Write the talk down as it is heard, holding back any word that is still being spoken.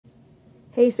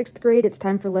Hey, 6th grade, it's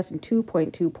time for lesson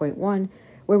 2.2.1,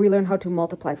 where we learn how to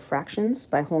multiply fractions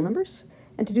by whole numbers.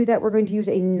 And to do that, we're going to use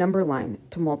a number line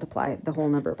to multiply the whole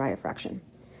number by a fraction.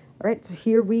 All right, so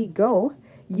here we go.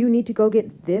 You need to go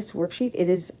get this worksheet. It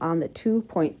is on the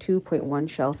 2.2.1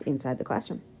 shelf inside the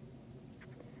classroom.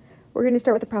 We're going to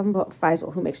start with a problem about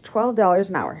Faisal, who makes $12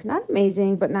 an hour. Not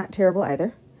amazing, but not terrible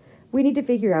either. We need to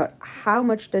figure out how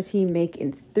much does he make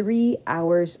in 3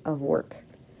 hours of work.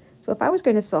 So if I was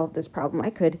going to solve this problem,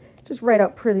 I could just write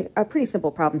out a pretty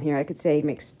simple problem here. I could say he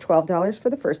makes $12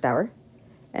 for the first hour,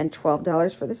 and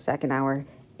 $12 for the second hour,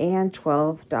 and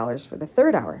 $12 for the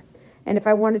third hour. And if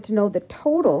I wanted to know the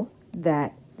total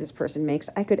that this person makes,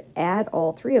 I could add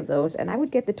all 3 of those, and I would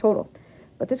get the total.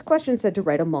 But this question said to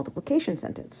write a multiplication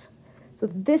sentence. So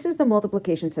this is the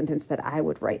multiplication sentence that I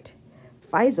would write.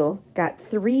 Faisal got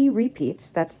 3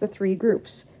 repeats, that's the 3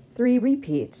 groups, 3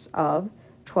 repeats of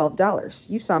 $12.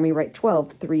 You saw me write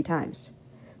 12 3 times.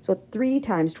 So 3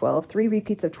 times 12, 3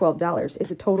 repeats of $12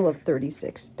 is a total of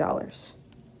 $36.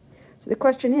 So the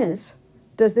question is,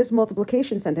 does this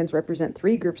multiplication sentence represent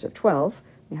 3 groups of 12?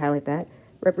 Let me highlight that.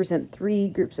 Represent 3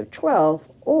 groups of 12,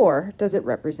 or does it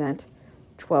represent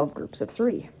 12 groups of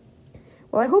 3?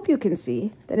 Well, I hope you can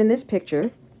see that in this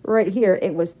picture, right here,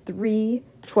 it was 3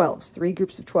 12s, 3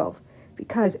 groups of 12.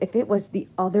 Because if it was the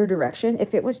other direction,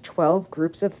 if it was 12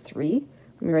 groups of 3,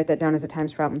 let me write that down as a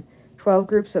times problem. 12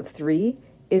 groups of 3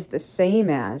 is the same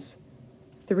as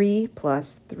 3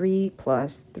 plus 3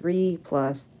 plus 3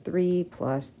 plus 3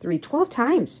 plus 3, 12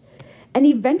 times. And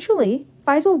eventually,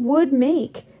 Faisal would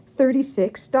make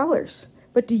 $36.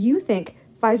 But do you think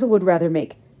Faisal would rather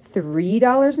make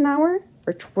 $3 an hour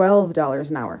or $12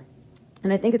 an hour?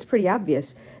 And I think it's pretty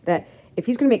obvious that if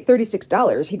he's going to make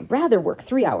 $36, he'd rather work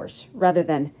 3 hours rather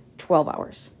than 12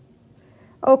 hours.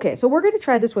 Okay, so we're going to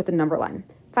try this with the number line.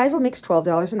 Faisal makes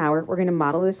 $12 an hour. We're going to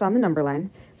model this on the number line.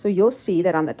 So you'll see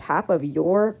that on the top of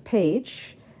your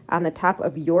page,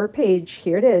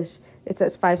 here it is, it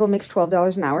says Faisal makes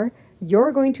 $12 an hour.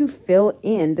 You're going to fill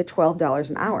in the $12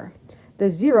 an hour.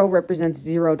 The 0 represents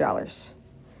 $0.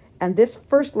 And this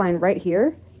first line right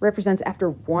here represents after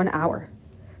 1 hour.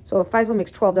 So if Faisal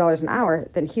makes $12 an hour,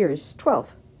 then here's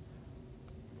 12.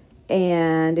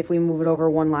 And if we move it over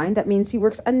 1 line, that means he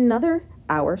works another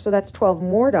hour, so that's 12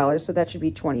 more dollars, so that should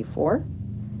be 24.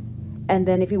 And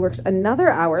then if he works another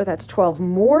hour, that's 12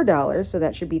 more dollars, so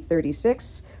that should be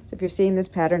 36. So if you're seeing this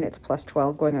pattern, it's plus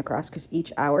 12 going across, because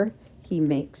each hour he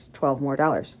makes 12 more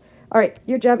dollars. All right,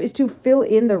 your job is to fill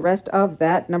in the rest of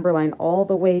that number line all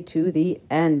the way to the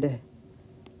end.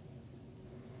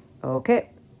 Okay.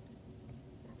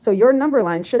 So your number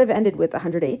line should have ended with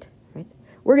 108, right?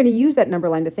 We're going to use that number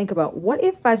line to think about what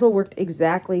if Faisal worked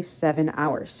exactly 7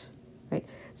 hours, right?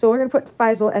 So we're going to put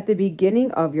Faisal at the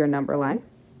beginning of your number line.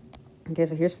 Okay,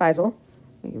 so here's Faisal.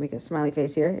 We can make a smiley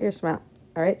face here. Here's smile.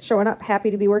 All right, showing up, happy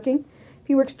to be working. If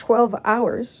he works 7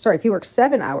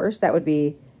 hours, that would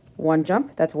be 1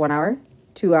 jump. That's 1 hour,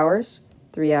 2 hours,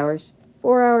 3 hours,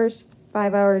 4 hours,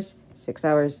 5 hours, 6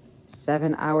 hours,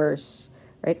 7 hours.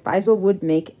 Right, Faisal would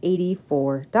make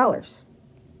 $84,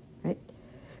 right?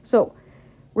 So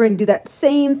we're going to do that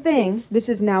same thing. This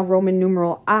is now Roman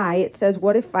numeral I. It says,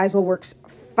 what if Faisal works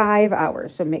 5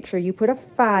 hours? So make sure you put a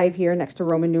 5 here next to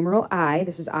Roman numeral I.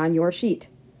 This is on your sheet.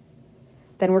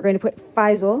 Then we're going to put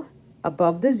Faisal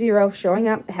above the 0, showing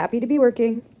up, happy to be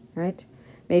working, right?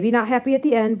 Maybe not happy at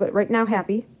the end, but right now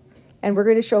happy. And we're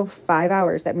going to show 5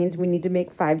 hours. That means we need to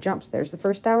make 5 jumps. There's the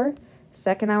first hour,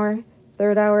 second hour,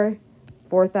 third hour,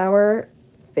 4th hour,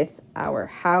 5th hour.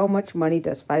 How much money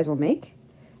does Faisal make?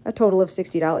 A total of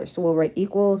 $60. So we'll write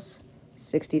equals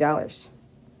 $60.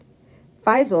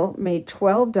 Faisal made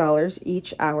 $12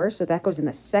 each hour, so that goes in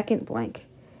the second blank.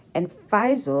 And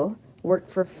Faisal worked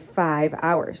for 5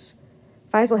 hours.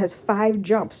 Faisal has 5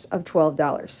 jumps of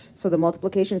 $12. So the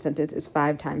multiplication sentence is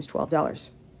 5 times $12.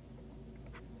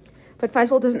 But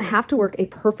Faisal doesn't have to work a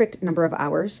perfect number of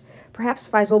hours. Perhaps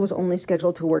Faisal was only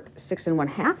scheduled to work 6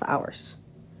 1/2 hours.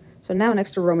 So now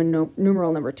next to Roman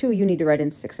numeral number 2, you need to write in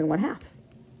 6 1/2.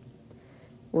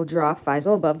 We'll draw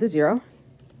Faisal above the 0.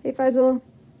 Hey, Faisal.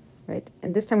 Right,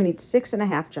 and this time we need 6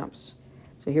 1/2 jumps.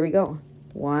 So here we go.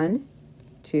 1,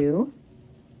 2,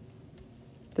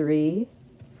 3,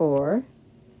 4,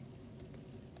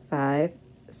 5,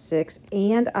 6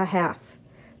 1/2.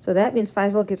 So that means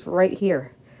Faisal gets right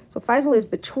here. So Faisal is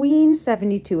between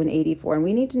 72 and 84, and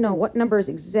we need to know what number is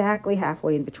exactly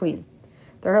halfway in between.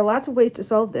 There are lots of ways to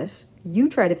solve this. You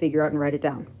try to figure out and write it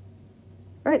down.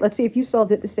 All right, let's see if you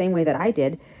solved it the same way that I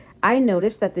did. I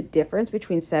noticed that the difference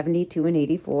between 72 and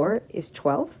 84 is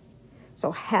 12. So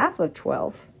half of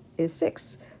 12 is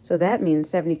 6. So that means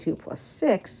 72 plus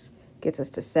 6 gets us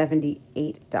to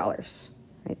 $78,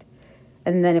 right?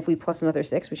 And then if we plus another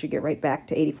 6, we should get right back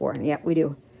to 84. And yep, we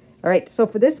do. All right, so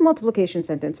for this multiplication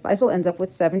sentence, Faisal ends up with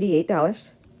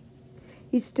 $78.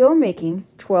 He's still making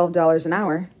 $12 an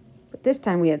hour, but this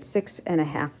time we had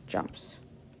 6.5 jumps.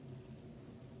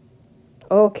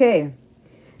 Okay,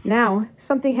 now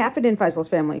something happened in Faisal's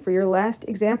family for your last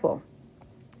example.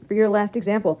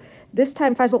 This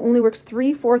time Faisal only works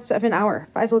 3/4 of an hour.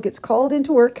 Faisal gets called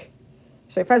into work.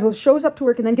 Sorry, Faisal shows up to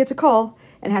work and then gets a call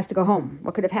and has to go home.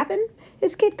 What could have happened?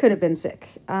 His kid could have been sick.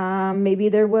 Maybe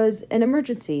there was an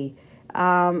emergency.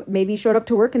 Maybe he showed up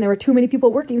to work and there were too many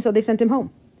people working, so they sent him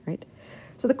home, right?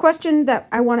 So the question that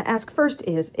I want to ask first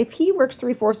is, if he works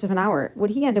 3/4 of an hour,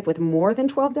 would he end up with more than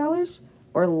 $12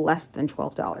 or less than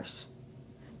 $12?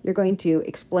 You're going to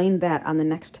explain that on the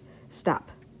next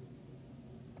stop.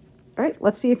 All right,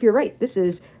 let's see if you're right. This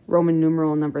is Roman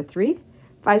numeral number 3.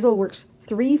 Faisal works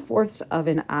 3/4 of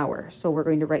an hour. So we're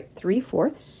going to write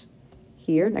 3/4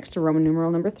 here next to Roman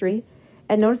numeral number 3.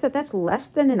 And notice that that's less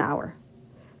than an hour.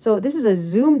 So this is a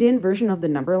zoomed in version of the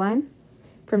number line.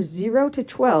 From 0 to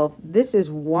 12, this is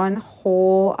 1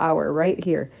 whole hour right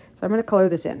here. So I'm going to color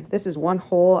this in. This is 1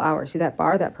 whole hour. See that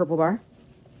bar, that purple bar?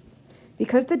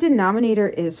 Because the denominator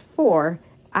is 4,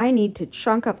 I need to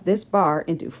chunk up this bar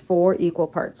into 4 equal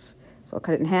parts. So I'll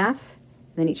cut it in half,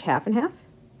 and then each half in half.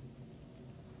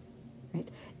 Right?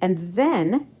 And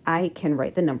then I can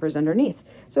write the numbers underneath.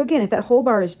 So again, if that whole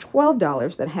bar is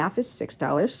 $12, then half is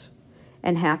 $6,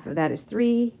 and half of that is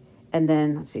 3, and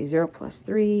then, let's see, 0 plus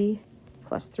 3,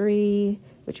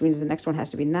 which means the next one has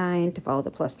to be 9 to follow the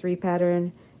plus 3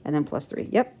 pattern, and then plus 3.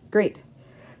 Yep, great.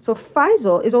 So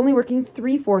Faisal is only working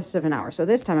 3/4 of an hour. So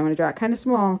this time I'm going to draw it kind of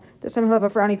small. This time he'll have a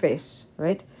frowny face,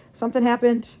 right? Something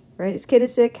happened, right? His kid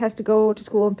is sick, has to go to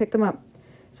school and pick them up.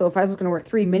 So Faisal's going to work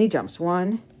 3 mini jumps.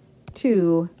 1,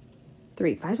 2,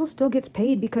 3. Faisal still gets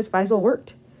paid because Faisal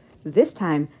worked. This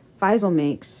time Faisal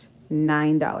makes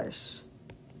 $9.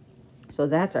 So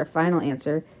that's our final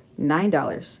answer,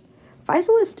 $9.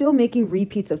 Faisal is still making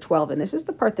repeats of 12, and this is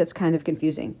the part that's kind of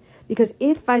confusing. Because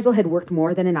if Faisal had worked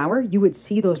more than an hour, you would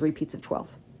see those repeats of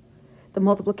 12. The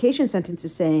multiplication sentence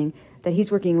is saying that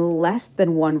he's working less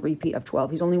than 1 repeat of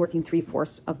 12. He's only working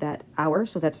 3/4 of that hour,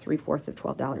 so that's 3/4 of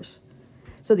 $12.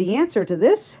 So the answer to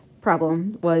this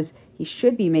problem was he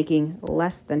should be making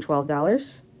less than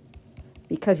 $12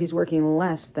 because he's working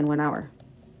less than 1 hour.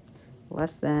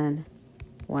 Less than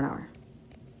 1 hour.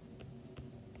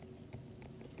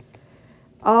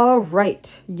 All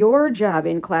right, your job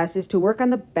in class is to work on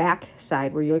the back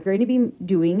side where you're going to be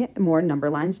doing more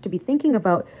number lines, to be thinking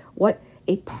about what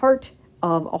a part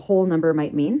of a whole number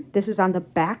might mean. This is on the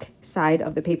back side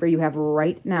of the paper you have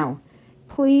right now.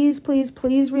 Please, please,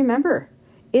 please remember,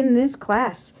 in this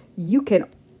class, you can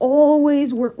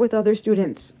always work with other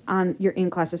students on your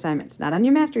in-class assignments. Not on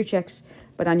your mastery checks,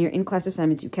 but on your in-class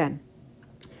assignments you can.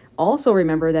 Also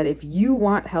remember that if you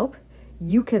want help,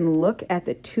 you can look at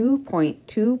the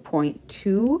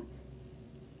 2.2.2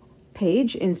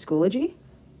 page in Schoology.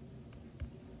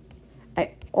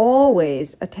 I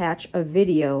always attach a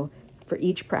video for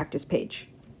each practice page,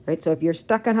 right? So if you're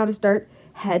stuck on how to start,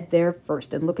 head there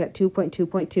first and look at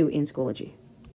 2.2.2 in Schoology.